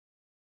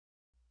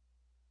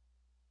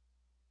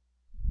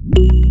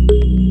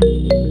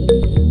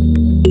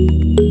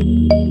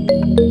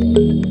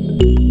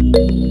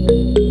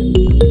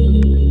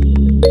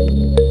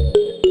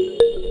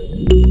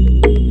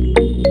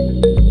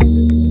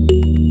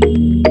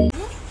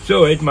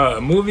heute mal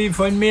ein Movie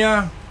von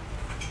mir,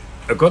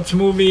 ein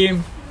Kurzmovie.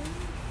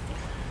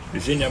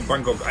 Wir sind ja in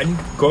Bangkok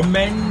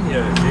angekommen,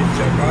 ihr seht es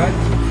ja gerade.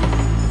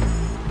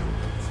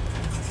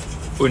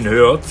 Und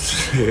hört's.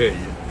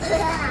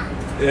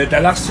 Da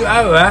lachst du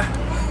auch, wa?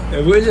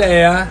 Ja, wo ist er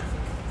her?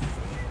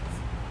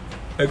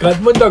 Er ist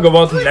gerade munter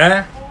geworden,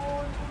 ne?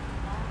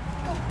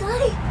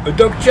 Und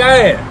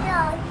Doktor.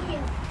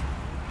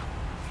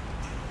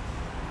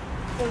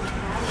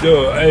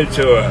 So,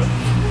 also.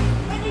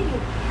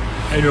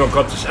 Nur ein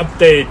kurzes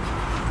Update.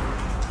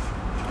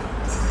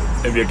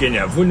 Wir gehen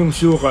ja auf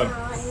Wohnungssuche.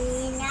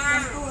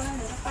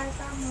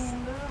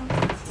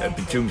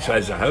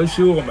 Beziehungsweise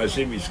Haussuche. Mal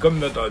sehen, wie es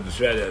kommen wird. Das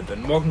werdet ihr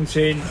dann morgen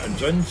sehen.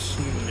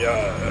 Ansonsten, ja.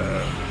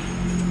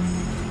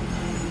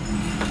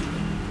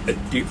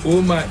 Die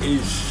Oma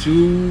ist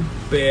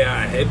super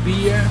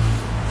happy.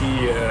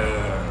 Die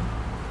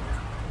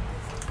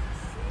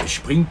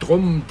springt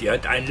rum, die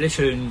hat ein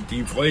Lächeln,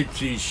 die freut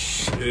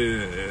sich,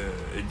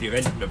 die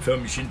rennt mir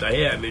förmlich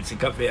hinterher. Willst du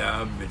einen Kaffee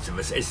haben, willst du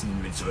was essen,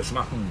 willst du was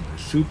machen?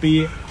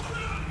 Supi.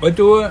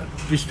 Otto,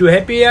 bist du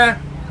happy?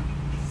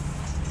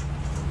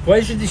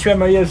 Freust du dich, wenn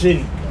wir hier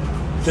sind?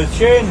 Ist das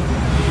schön?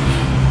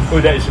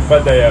 Oder ist der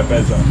Vater ja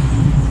besser?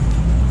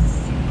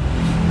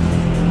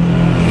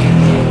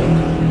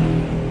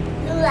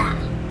 Lola.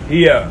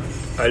 Hier,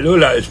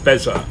 Lola ist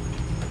besser.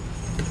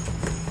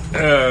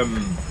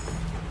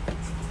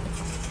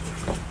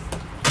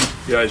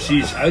 Ja, sie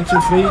ist auch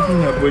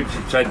zufrieden, obwohl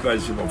sie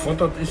zeitweise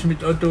überfordert ist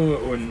mit Otto.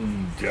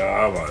 Und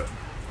ja, aber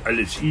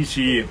alles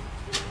easy,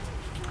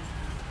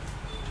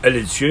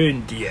 alles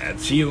schön. Die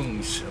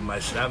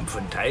Erziehungsmaßnahmen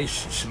von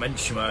Thais ist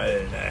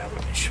manchmal, naja,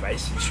 ich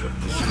weiß nicht, ob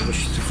das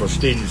richtig zu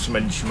verstehen ist,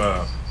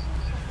 manchmal,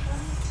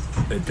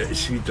 da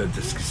ist wieder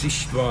das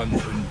Gesicht wahren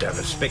und der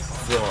Respekt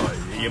vor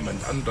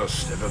jemand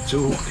anders, der wird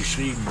so hoch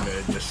geschrieben,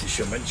 dass sich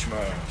ja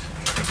manchmal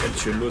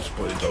ganz schön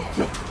lospoltert.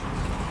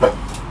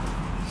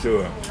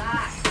 So.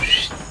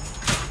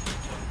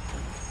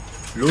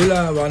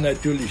 Lola war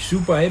natürlich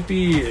super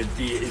happy,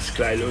 die ist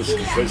gleich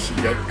losgeschossen,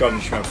 die hat gar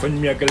nicht mehr von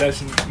mir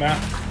gelassen.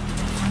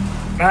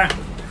 Na,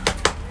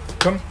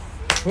 komm,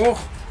 hoch,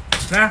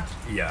 na,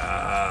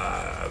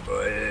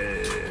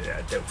 jawohl, ja,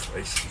 der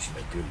freut sich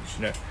natürlich,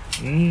 ne?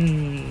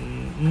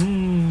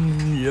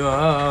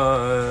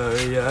 Ja,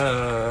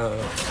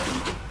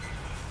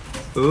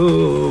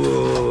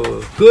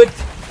 oh, gut.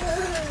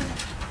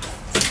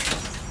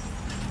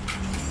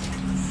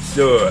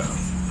 So.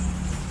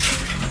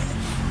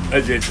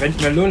 Also jetzt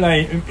rennt mir Lola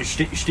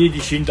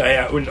stetig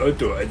hinterher und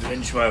Otto. Also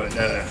wenn ich mal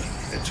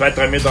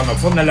 2-3 Meter nach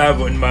vorne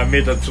laufe und mal einen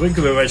Meter zurück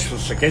will, weil ich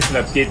was vergessen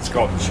habe, geht's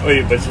gar nicht.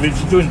 Oi, was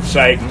willst du uns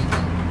zeigen?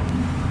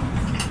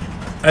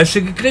 Hast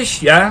du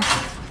gekriegt, ja?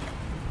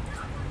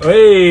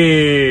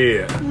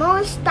 Oi!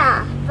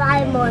 Monster,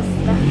 2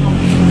 Monster.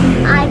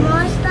 Ein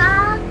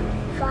Monster,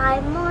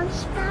 2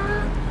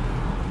 Monster,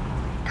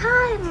 3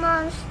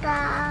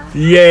 Monster.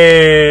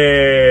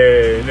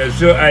 Yeah! Na,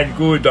 so ein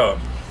guter.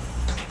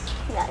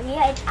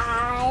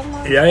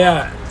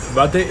 Ja,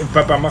 warte,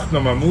 Papa macht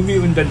nochmal Movie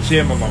und dann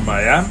sehen wir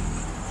nochmal, ja?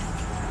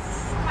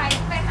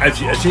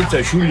 Also ihr seht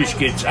ja, schulisch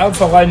geht's auch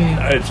voran,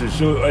 also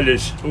so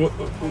alles,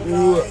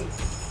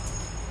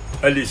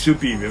 alles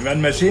supi. Wir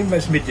werden mal sehen,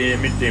 was mit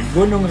dem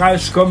Wohnung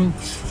rauskommt.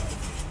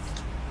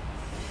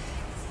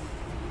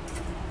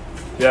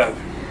 Ja,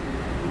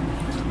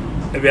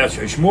 werde ich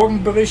euch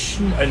morgen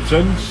berichten,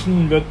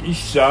 ansonsten würde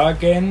ich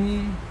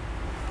sagen,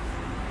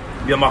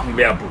 wir machen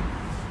Werbung.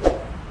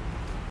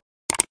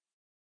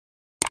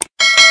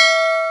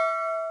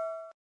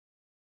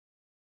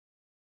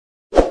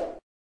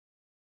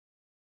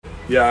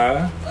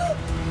 Ja.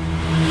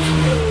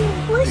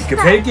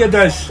 Gefällt dir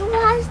das? Du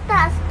hast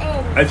das in.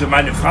 Also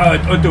meine Frau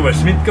hat Otto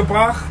was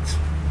mitgebracht.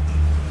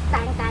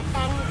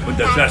 Und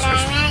das lassen wir.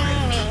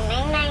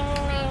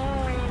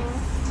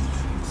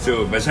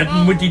 So, was hat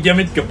Mutti dir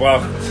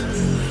mitgebracht?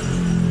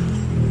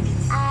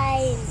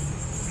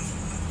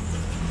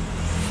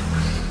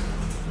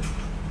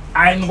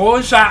 Ein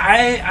rosa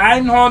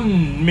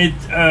Einhorn mit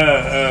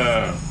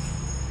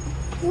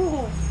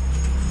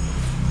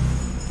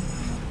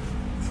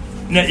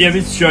na, ihr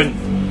wisst schon,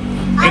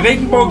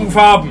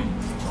 Regenbogenfarben.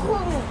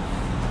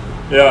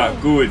 Ja,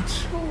 gut.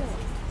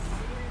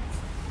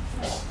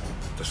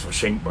 Das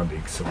verschenkt man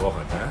nächste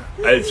Woche, ne?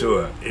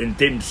 Also, in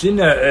dem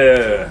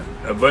Sinne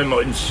wollen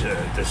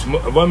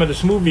wir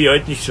das Movie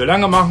heute nicht so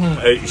lange machen.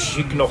 Ich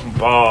schicke noch ein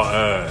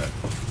paar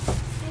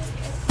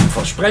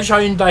Versprecher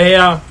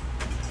hinterher.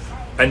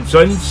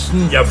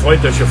 Ansonsten, ja,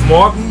 freut euch auf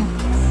morgen.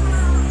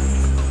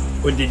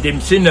 Und in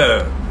dem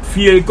Sinne,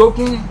 viel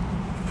gucken.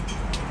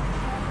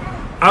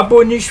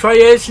 Abo nicht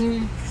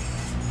vergessen.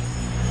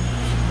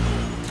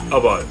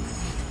 Aber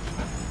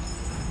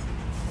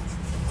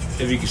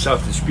wie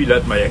gesagt, das Spiel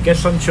hatten wir ja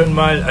gestern schon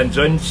mal.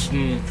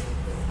 Ansonsten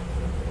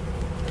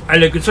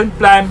alle gesund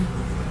bleiben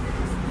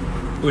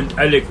und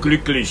alle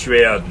glücklich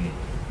werden.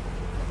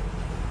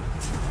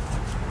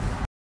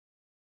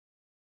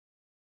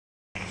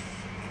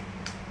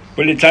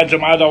 Polizei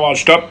zum Aderwar,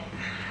 stopp.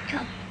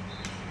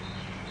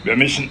 Wir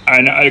müssen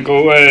eine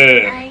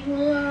Alkohol.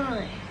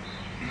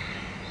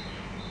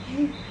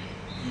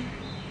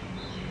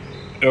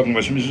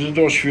 Irgendwas müssen sie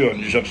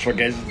durchführen. Ich hab's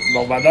vergessen.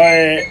 Nochmal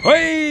neu.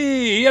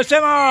 Hui, hier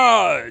sind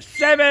wir.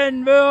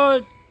 7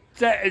 wird.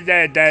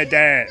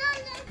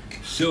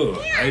 So,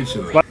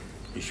 also.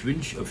 Ich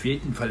wünsche auf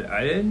jeden Fall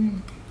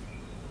allen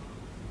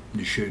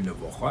eine schöne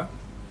Woche.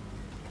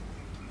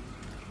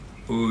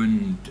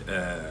 Und,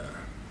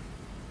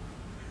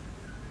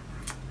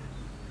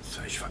 jetzt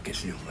habe ich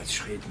vergessen, was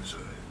ich reden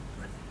soll.